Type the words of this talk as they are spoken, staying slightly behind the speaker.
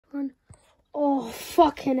Oh,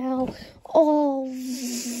 fucking hell. Oh.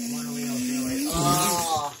 What are we all doing?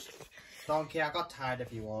 Oh. Donkey, I got tired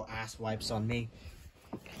of you all ass wipes on me.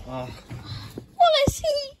 Oh. Wallace!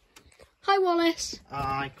 Hi, Wallace.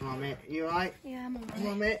 Hi, Gromit. You alright? Yeah, I'm alright.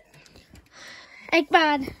 Gromit?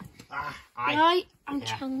 Eggman. Aye. Right? I'm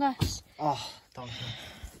Chungus. Oh, Donkey.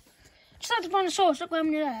 Just like the Brontosaurus, look where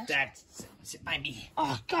I'm there. Dad, sit by me.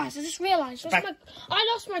 Oh, guys, I just realised. I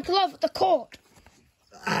lost my glove at the court.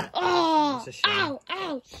 Oh,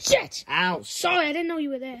 ow, shit. Ow. Sorry, I didn't know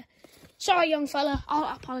you were there. Sorry, young fella.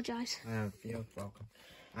 I'll apologise. You're welcome.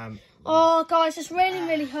 Oh, guys, it's raining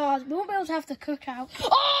really hard. We won't be able to have the cookout.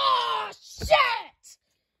 Oh, shit!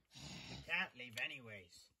 We can't leave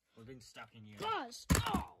anyways. We've been stuck in here. Guys,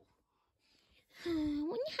 oh. When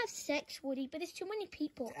you have sex, Woody, but there's too many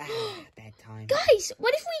people. Bedtime. Guys,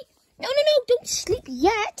 what if we... No, don't sleep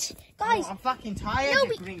yet. Guys. Oh, I'm fucking tired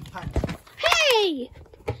of green punch. Hey!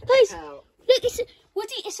 Guys, look,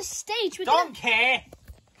 Woody, it's a stage. Don't care.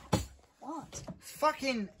 What?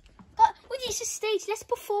 Fucking... Woody, it's a stage. Let's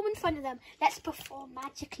perform in front of them. Let's perform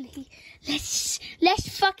magically.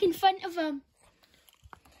 Let's fuck in front of them.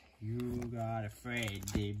 You got a friend,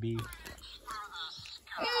 baby.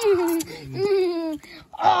 Oh,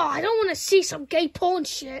 I don't want to see some gay porn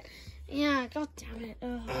shit. Yeah, god damn it.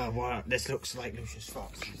 Well, this looks like Lucius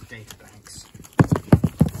Fox's data banks.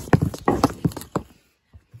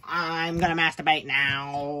 I'm gonna masturbate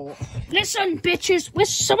now. Listen, bitches.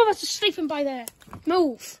 Some of us are sleeping by there.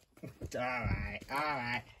 Move.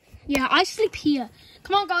 Alright. Yeah, I sleep here.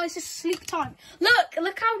 Come on, guys, it's sleep time.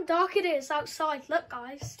 Look how dark it is outside. Look,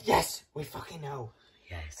 guys. Yes, we fucking know.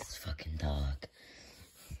 Yes, it's fucking dark.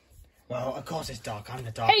 Well, of course it's dark. I'm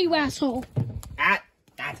the dark. Hey, you asshole.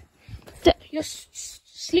 Dad. You're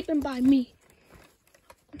sleeping by me.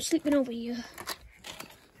 I'm sleeping over here.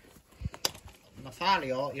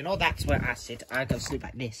 Nathaniel, you know that's where I sit. I go sleep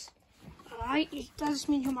like this. Alright, that just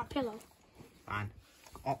means you're my pillow. Fine.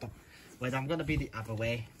 Wait, I'm gonna be the other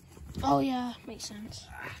way. Oh, yeah, makes sense.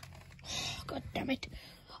 God damn it.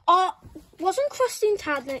 Wasn't Krusty and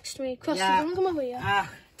Tad next to me? Krusty, yeah. Don't come over here.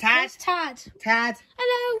 Tad. Where's Tad? Tad.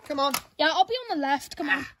 Hello. Come on. Yeah, I'll be on the left. Come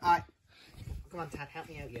on. Alright. Come on, Tad, help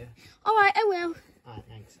me out here. Alright, I will. Alright,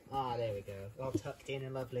 thanks. There we go. All tucked in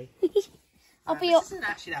and lovely. I'll be up. This isn't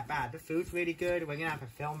actually that bad. The food's really good. We're gonna have a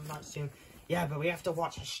film not soon. Yeah, but we have to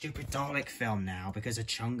watch a stupid Dalek film now because of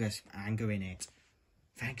Chungus' anger in it.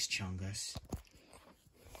 Thanks, Chungus.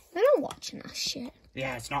 We're not watching that shit.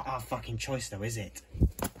 Yeah, it's not our fucking choice though, is it?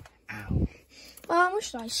 Ow. Well, where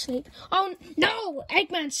should I sleep? Oh, no!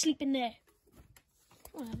 Eggman's sleeping there.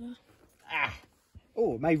 Whatever.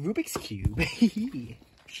 Oh, my Rubik's Cube.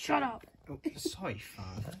 Shut up. Oh, sorry,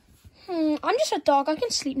 Father. I'm just a dog. I can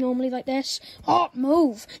sleep normally like this. Oh,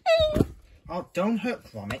 move. Oh, don't hurt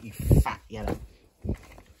Gromit, you fat yellow.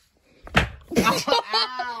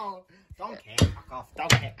 Ow! Don't care. Fuck off.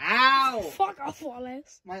 Don't care. Ow! Fuck off,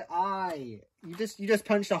 Wallace. My eye. You just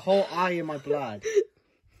punched a whole eye in my blood.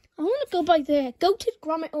 I want to go by there. Goated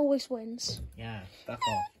Gromit always wins. Yeah, fuck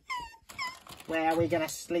off. Where are we gonna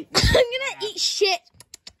sleep? I'm gonna eat shit.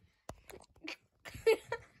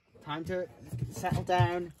 Time to settle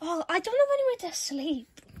down. Oh, I don't have anywhere to sleep.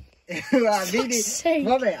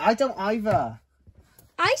 Gromit, I don't either.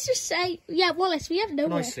 I just say, yeah, Wallace, we have Can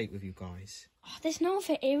nowhere. I sleep with you guys? Oh, there's no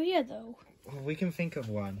other area, though. Well, we can think of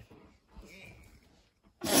one.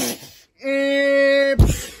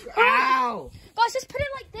 Ow! Guys, let's put it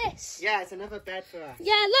like this. Yeah, it's another bed for us.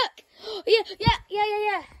 Yeah, look.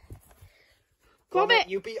 Yeah. Gromit,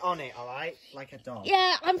 you be on it, alright? Like a dog.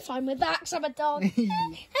 Yeah, I'm fine with that, because I'm a dog.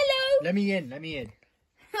 Hello. Let me in.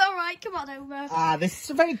 Alright, come on over. This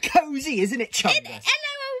is very cozy, isn't it, Chungus?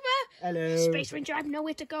 Hello, over. Hello. Space Ranger, I have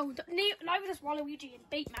nowhere to go. Neither does Waluigi and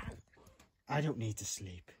Bateman. I don't need to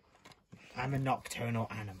sleep. I'm a nocturnal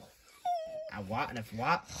animal. What?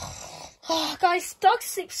 Oh, guys, dogs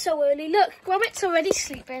sleep so early. Look, Gromit's already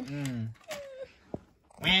sleeping.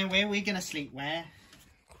 Where are we going to sleep? Where?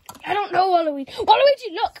 I don't know, Waluigi.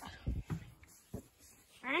 Waluigi, look!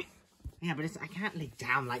 Huh? Yeah, but I can't lay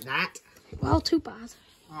down like that. Well, too bad.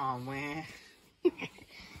 Oh, where?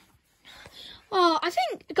 Oh, I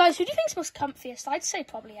think, guys, who do you think's most comfiest? I'd say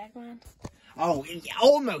probably Eggman. Oh,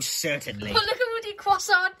 almost certainly. Oh, look at Woody Cross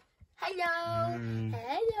on. Hello.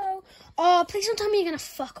 Hello. Oh, please don't tell me you're going to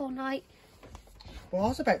fuck all night. Well, I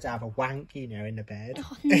was about to have a wank, in the bed.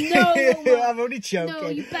 Oh, no. I'm only joking. No,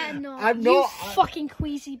 you better not. I'm you not. Fucking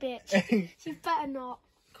queasy bitch. You better not.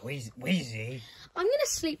 Wheezy? I'm going to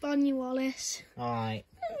sleep on you, Wallace. Alright.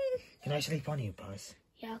 Can I sleep on you, Buzz?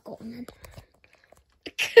 Yeah, go on then.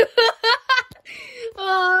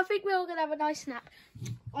 Oh, I think we're all going to have a nice nap.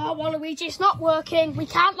 Oh, Waluigi, it's not working. We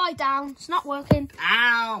can't lie down. It's not working.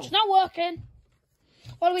 Ow! It's not working.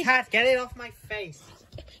 Waluigi. Cat, get it off my face.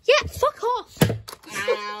 Yeah, fuck off.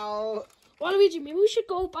 Ow! Waluigi, maybe we should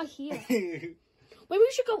go by here. Maybe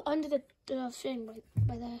we should go under the thing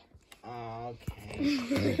by there.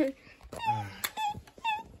 Okay.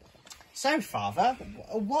 So, Father,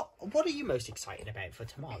 what are you most excited about for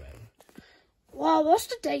tomorrow? Well, what's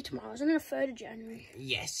the day tomorrow? Isn't it the 3rd of January?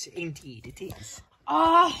 Yes, indeed it is.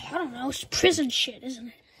 I don't know. It's prison shit, isn't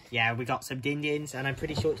it? Yeah, we got some din-dins, and I'm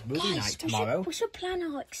pretty sure it's movie night tomorrow. We should plan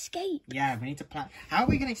our escape. Yeah, we need to plan. How are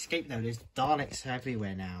we going to escape, though? There's Daleks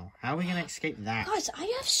everywhere now. How are we going to escape that? Guys, I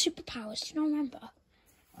have superpowers. Do you not remember?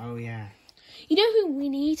 Oh, yeah. You know who we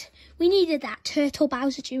need? We needed that Turtle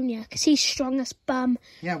Bowser Jr. because he's strong as bum.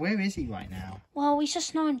 Yeah, where is he right now? Well, he's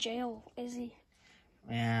just not in jail, is he?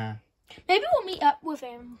 Yeah. Maybe we'll meet up with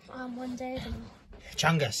him one day.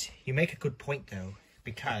 Chungus, you make a good point, though.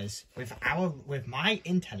 Because with my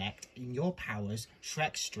intellect, your powers,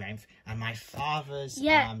 Shrek's strength, and my father's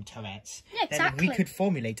Tourette's, yeah, exactly. then we could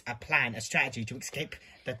formulate a plan, a strategy to escape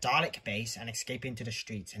the Dalek base and escape into the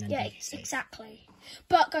streets. And exactly.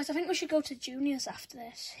 But guys, I think we should go to Junior's after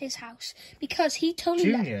this, his house, because he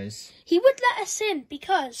totally Junior's. He would let us in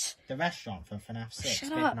because the restaurant from FNAF 6.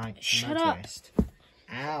 Shut up! Shut up!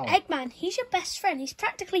 Ow! Eggman, he's your best friend. He's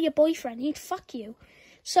practically your boyfriend. He'd fuck you.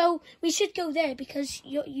 So we should go there because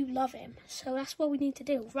you love him. So that's what we need to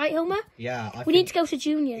do, right, Homer? Yeah. We need to go to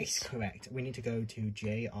Junior's. It's correct. We need to go to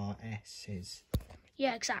JRS's.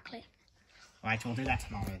 Yeah, exactly. Right, we'll do that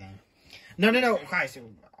tomorrow then. No, guys.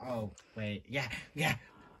 Oh, wait. Yeah. I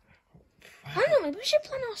don't know, maybe we should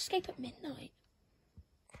plan our escape at midnight.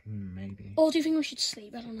 Maybe. Or do you think we should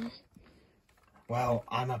sleep? I don't know. Well,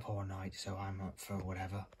 I'm up all night, so I'm up for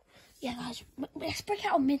whatever. Yeah, guys, let's break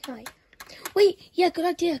out at midnight. Wait, yeah, good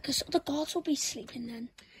idea, because the guards will be sleeping then.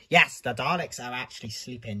 Yes, the Daleks are actually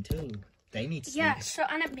sleeping too. They need sleep. Yeah, so,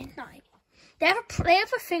 and at midnight. They have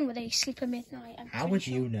a thing where they sleep at midnight. How would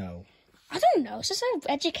you know? I don't know, it's just an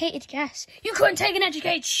educated guess. You couldn't take an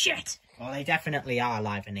educated shit! Well, they definitely are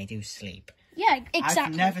alive and they do sleep. Yeah, exactly.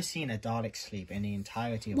 I've never seen a Dalek sleep in the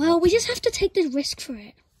entirety of Well, we just have to take the risk for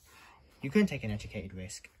it. You couldn't take an educated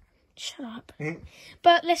risk. Shut up.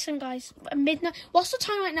 But listen, guys, at midnight. What's the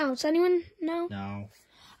time right now? Does anyone know? No.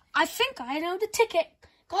 I think I know the ticket.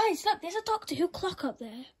 Guys, look, there's a Doctor Who clock up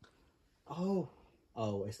there. Oh,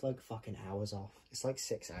 it's like fucking hours off. It's like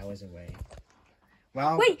 6 hours away.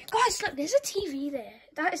 Well, wait, guys, look, there's a TV there.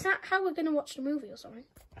 Is that how we're gonna watch the movie or something?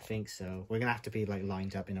 I think so. We're gonna have to be like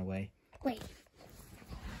lined up in a way. Wait.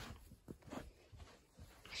 I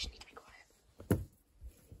just need to be quiet.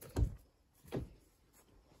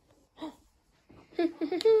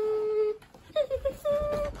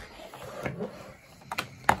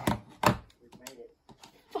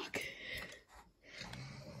 Fuck.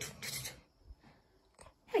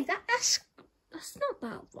 Hey, that's not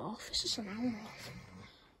that off. It's just an hour off.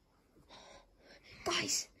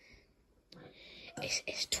 Guys,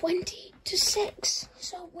 it's 20 to 6,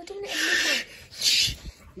 so we're doing it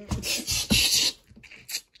at midnight.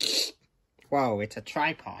 Whoa, it's a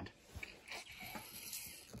tripod.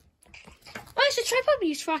 Oh, it's a tripod we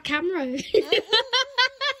use for our camera.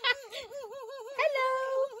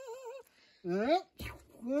 Hello.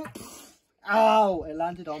 Oh, it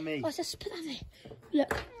landed on me. Let's just put that there.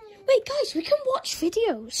 Look. Wait, guys, we can watch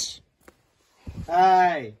videos.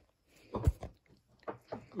 Hey.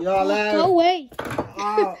 You're allowed. Go away.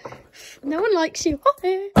 Oh. No one likes you.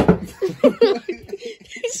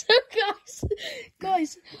 So,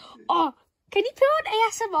 guys. Oh, can you put on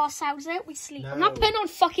ASMR sounds out we sleep? No. I'm not putting on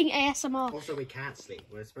fucking ASMR. Also, we can't sleep.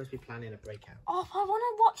 We're supposed to be planning a breakout. Oh, I want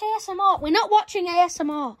to watch ASMR. We're not watching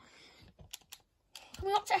ASMR. Can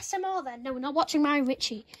we watch ASMR then? No, we're not watching Mary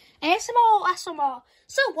Ritchie. ASMR or SMR?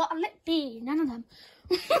 So what? I'll let be. None of them.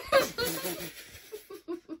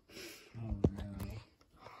 Oh no.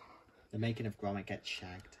 The making of Gromit gets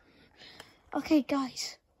shagged. Okay,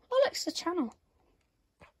 guys. Oh, look, it's the channel.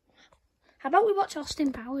 How about we watch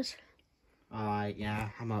Austin Powers? Alright, yeah,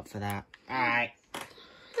 I'm up for that. Alright.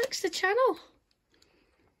 Look, it's the channel.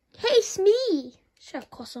 Hey, it's me. Shut up,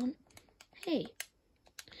 croissant. Hey.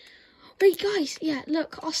 Wait, guys. Yeah,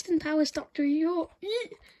 look, Austin Powers, Dr. York.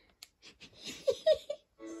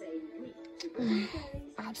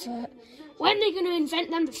 Advert. When are they going to invent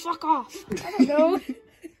them to fuck off? I don't know.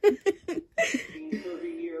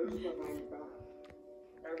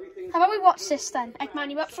 How about we watch this then? Eggman,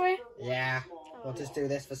 you up for it? Yeah, we'll just do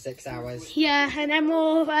this for 6 hours. Yeah, and then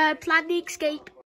we'll plan the escape.